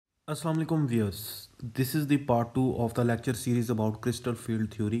Assalamu alaikum viewers. This is the part 2 of the lecture series about crystal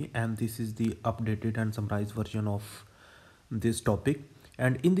field theory, and this is the updated and summarized version of this topic.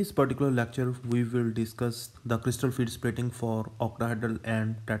 And in this particular lecture we will discuss the crystal field splitting for octahedral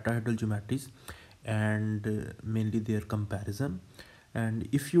and tetrahedral geometries, and mainly their comparison. And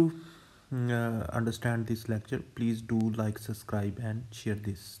if you understand this lecture, please do like, subscribe and share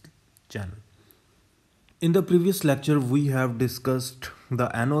this channel. In the previous lecture, we have discussed the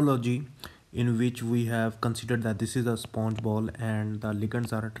analogy in which we have considered that this is a sponge ball and the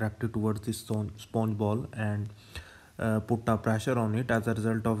ligands are attracted towards this sponge ball and put a pressure on it, as a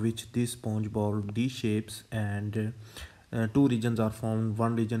result of which this sponge ball D-shapes and two regions are formed.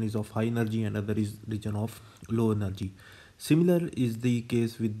 One region is of high energy and other is region of low energy. Similar is the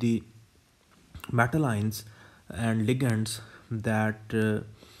case with the metal ions and ligands, that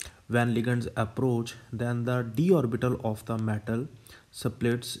when ligands approach, then the d orbital of the metal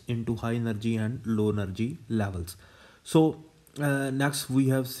splits into high energy and low energy levels. So next we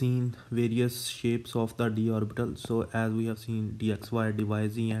have seen various shapes of the d orbital. So as we have seen dxy,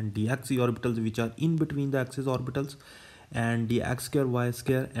 dyz and dxe orbitals, which are in between the axis orbitals, and dx square, y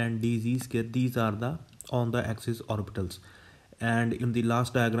square and dz square, these are the on the axis orbitals. And in the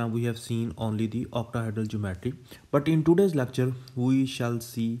last diagram we have seen only the octahedral geometry, but in today's lecture we shall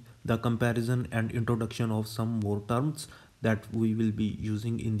see the comparison and introduction of some more terms that we will be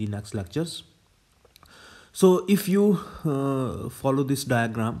using in the next lectures. So if you follow this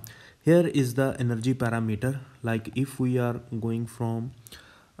diagram, here is the energy parameter. Like if we are going from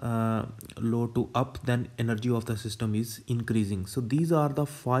low to up, then energy of the system is increasing. So these are the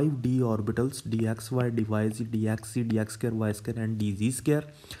 5d orbitals: dxy, dyz, dxc, dx square, y square and dz square.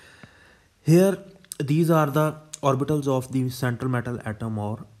 Here these are the orbitals of the central metal atom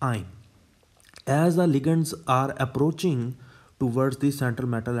or ion. As the ligands are approaching towards the central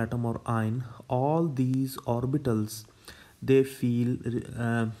metal atom or ion, all these orbitals, they feel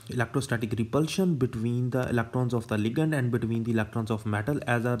electrostatic repulsion between the electrons of the ligand and between the electrons of metal,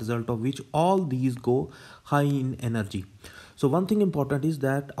 as a result of which all these go high in energy. So one thing important is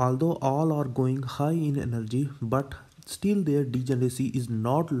that although all are going high in energy, but still their degeneracy is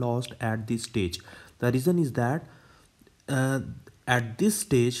not lost at this stage. The reason is that at this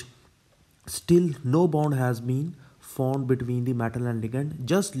stage still no bond has been formed between the metal and ligand.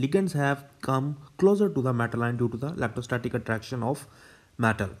 Just ligands have come closer to the metal ion due to the electrostatic attraction of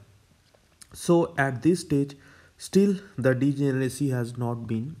metal. So at this stage still the degeneracy has not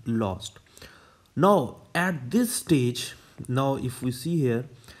been lost. Now at this stage, now if we see here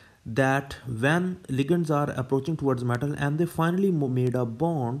that when ligands are approaching towards metal and they finally made a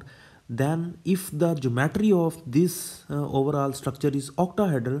bond, then if the geometry of this overall structure is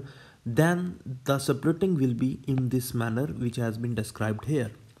octahedral, then the splitting will be in this manner which has been described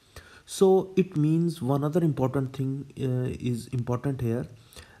here. So it means one other important thing is important here,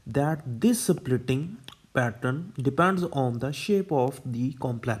 that this splitting pattern depends on the shape of the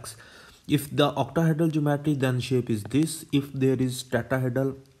complex. If the octahedral geometry, then shape is this. If there is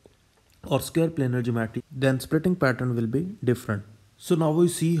tetrahedral or square planar geometry, then splitting pattern will be different. So now we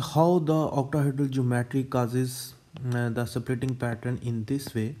see how the octahedral geometry causes the splitting pattern in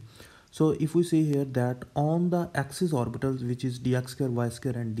this way. So if we see here that on the axis orbitals, which is dx square, y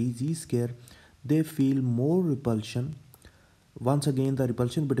square and dz square, they feel more repulsion. Once again, the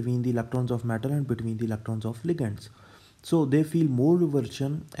repulsion between the electrons of metal and between the electrons of ligands. So they feel more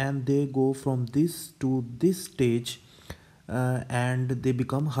repulsion and they go from this to this stage and they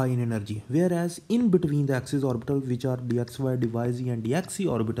become high in energy. Whereas in between the axis orbitals, which are dxy, dyz and dxe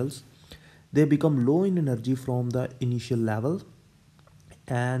orbitals, they become low in energy from the initial level,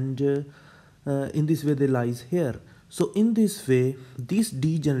 and in this way they lies here. So in this way this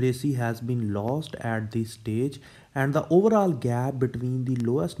degeneracy has been lost at this stage, and the overall gap between the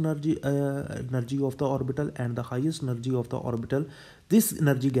lowest energy of the orbital and the highest energy of the orbital, this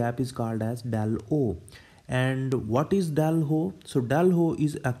energy gap is called as del O. And what is del O? So del O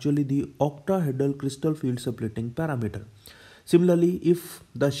is actually the octahedral crystal field splitting parameter. Similarly, if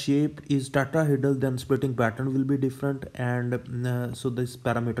the shape is tetrahedral, then splitting pattern will be different, and so this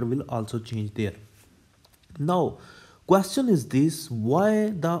parameter will also change there. Now question is this: why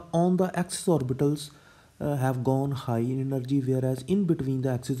the on the axis orbitals have gone high in energy, whereas in between the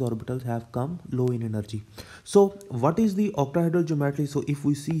axis orbitals have come low in energy? So what is the octahedral geometry? So if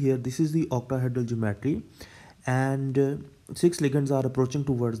we see here, this is the octahedral geometry, and 6 ligands are approaching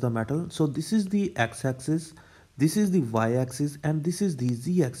towards the metal. So this is the x-axis, this is the y-axis, and this is the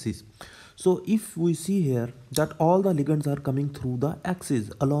z-axis. So if we see here that all the ligands are coming through the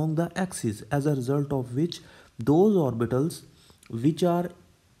axis, along the axis, as a result of which those orbitals which are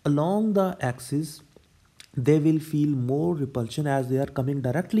along the axis, they will feel more repulsion as they are coming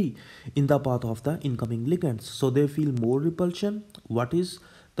directly in the path of the incoming ligands. So they feel more repulsion. What is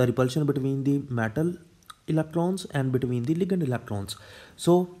the repulsion between the metal electrons and between the ligand electrons?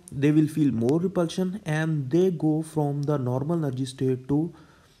 So they will feel more repulsion and they go from the normal energy state to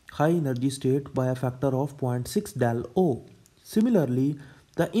high energy state by a factor of 0.6 del O. Similarly,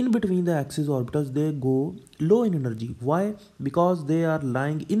 the in between the axis orbitals, they go low in energy. Why? Because they are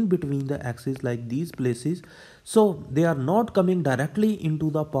lying in between the axis like these places. So they are not coming directly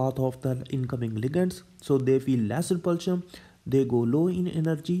into the path of the incoming ligands. So they feel less repulsion. They go low in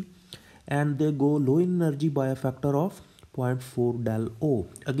energy and they go low in energy by a factor of 0.4 del O.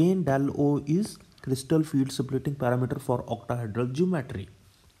 Again, del O is crystal field splitting parameter for octahedral geometry.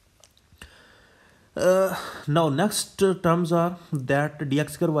 Now next terms are that dx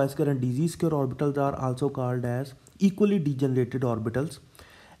square, y square and dz square orbitals are also called as equally degenerated orbitals,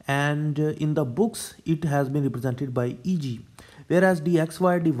 and in the books it has been represented by Eg, whereas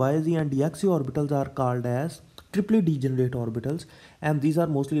dxy, dyz and dxc orbitals are called as triply degenerate orbitals, and these are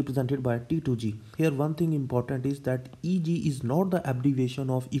mostly represented by T2g. Here one thing important is that Eg is not the abbreviation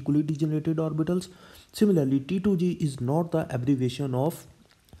of equally degenerated orbitals. Similarly, T2g is not the abbreviation of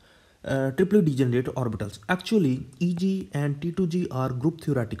triply degenerate orbitals. Actually, Eg and T2g are group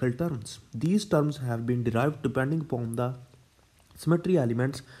theoretical terms. These terms have been derived depending upon the symmetry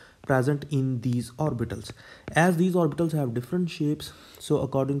elements present in these orbitals. As these orbitals have different shapes, so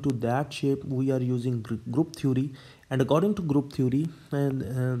according to that shape we are using group theory, and according to group theory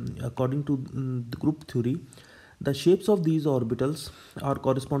the group theory, the shapes of these orbitals are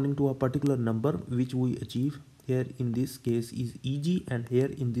corresponding to a particular number which we achieve. Here in this case is Eg and here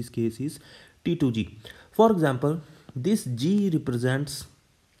in this case is T2g. For example, this G represents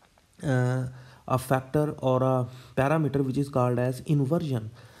a factor or a parameter which is called as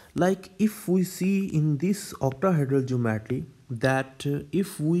inversion. Like if we see in this octahedral geometry that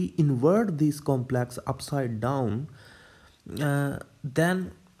if we invert this complex upside down,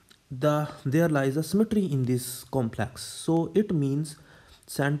 then there lies a symmetry in this complex. So it means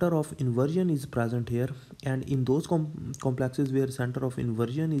center of inversion is present here, and in those complexes where center of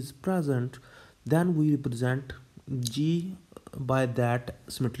inversion is present, then we represent G by that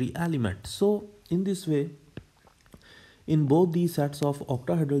symmetry element. So in this way, in both these sets of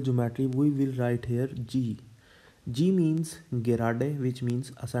octahedral geometry, we will write here G. G means Gerade, which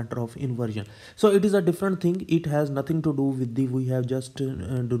means a center of inversion. So it is a different thing. It has nothing to do with the, we have just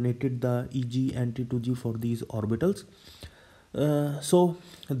donated the Eg and T2g for these orbitals. So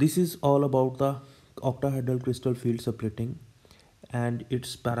this is all about the octahedral crystal field splitting and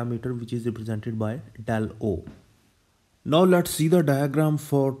its parameter, which is represented by del O. Now let's see the diagram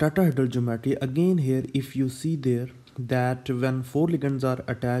for tetrahedral geometry. Again here, if you see there that when 4 ligands are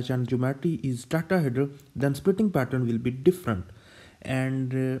attached and geometry is tetrahedral, then splitting pattern will be different.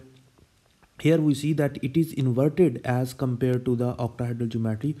 And here we see that it is inverted as compared to the octahedral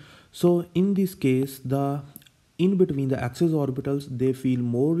geometry. So in this case, the in between the axis orbitals, they feel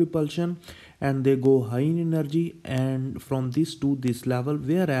more repulsion and they go high in energy and from this to this level,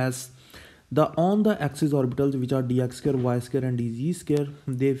 whereas the on the axis orbitals, which are dx square, y square and dz square,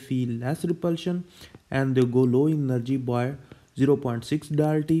 they feel less repulsion and they go low in energy by 0.6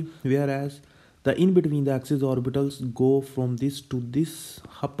 del T, whereas the in between the axis orbitals go from this to this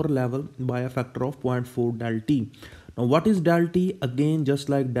upper level by a factor of 0.4 del T. Now what is del T? Again, just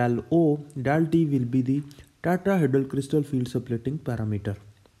like del O, del T will be the tetrahedral crystal field splitting parameter.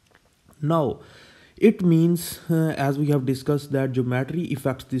 Now it means as we have discussed that geometry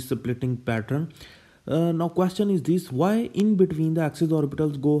affects this splitting pattern. Now question is this: why in between the axis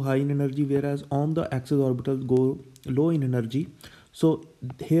orbitals go high in energy whereas on the axis orbitals go low in energy? So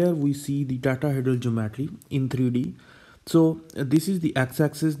here we see the tetrahedral geometry in 3D. So this is the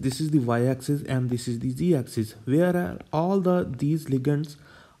x-axis, this is the y-axis and this is the z-axis, where all these ligands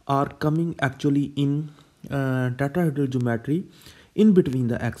are coming actually in tetrahedral geometry in between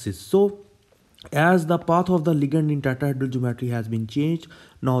the axis. So as the path of the ligand in tetrahedral geometry has been changed,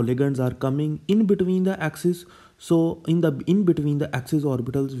 now ligands are coming in between the axis. So in between the axis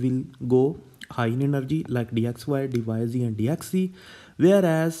orbitals will go high in energy like dxy, dyz and dxc,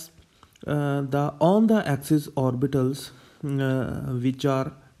 whereas the on the axis orbitals which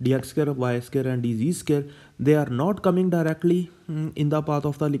are dx square, y square and dz square, they are not coming directly in the path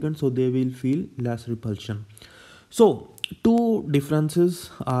of the ligand, so they will feel less repulsion. So two differences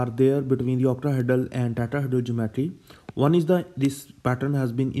are there between the octahedral and tetrahedral geometry. One is that this pattern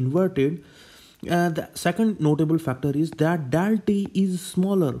has been inverted. The second notable factor is that del T is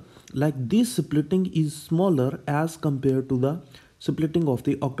smaller, like this splitting is smaller as compared to the splitting of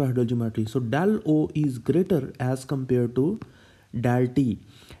the octahedral geometry. So del O is greater as compared to del T.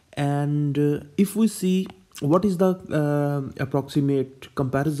 And if we see what is the approximate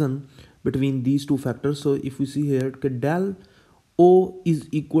comparison between these two factors, so if we see here, okay, del O is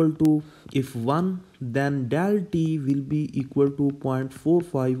equal to, if 1, then del T will be equal to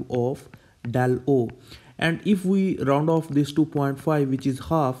 0.45 of del O. And if we round off this to 0.5, which is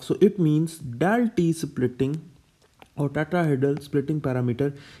half, so it means del T splitting or tetrahedral splitting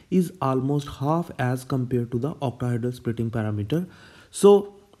parameter is almost half as compared to the octahedral splitting parameter.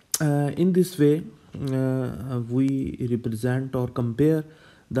 So in this way we represent or compare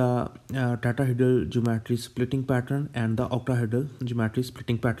the tetrahedral geometry splitting pattern and the octahedral geometry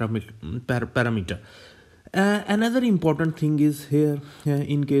splitting parameter. Another important thing is here,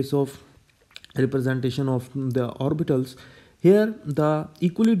 in case of representation of the orbitals, here the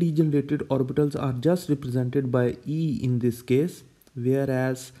equally degenerated orbitals are just represented by E in this case,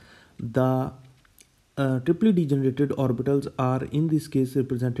 whereas the triply degenerated orbitals are in this case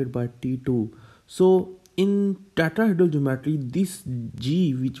represented by T2. So in tetrahedral geometry, this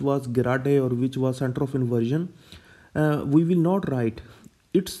G, which was gerade or which was center of inversion, we will not write.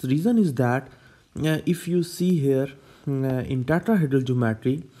 Its reason is that if you see here in tetrahedral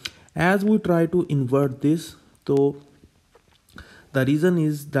geometry, as we try to invert this, so the reason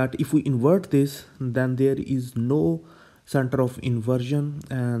is that if we invert this, then there is no center of inversion,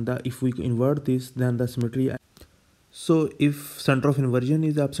 and if we invert this, then the symmetry. So if center of inversion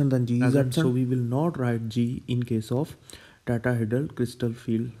is absent, then G is absent. So we will not write G in case of tetrahedral crystal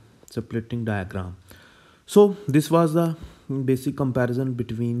field splitting diagram. So this was the basic comparison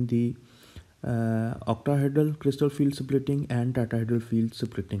between the octahedral crystal field splitting and tetrahedral field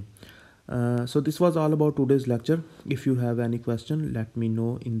splitting. So this was all about today's lecture. If you have any question, let me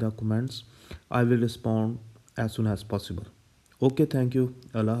know in the comments. I will respond as soon as possible. Okay, thank you.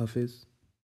 Allah Hafiz.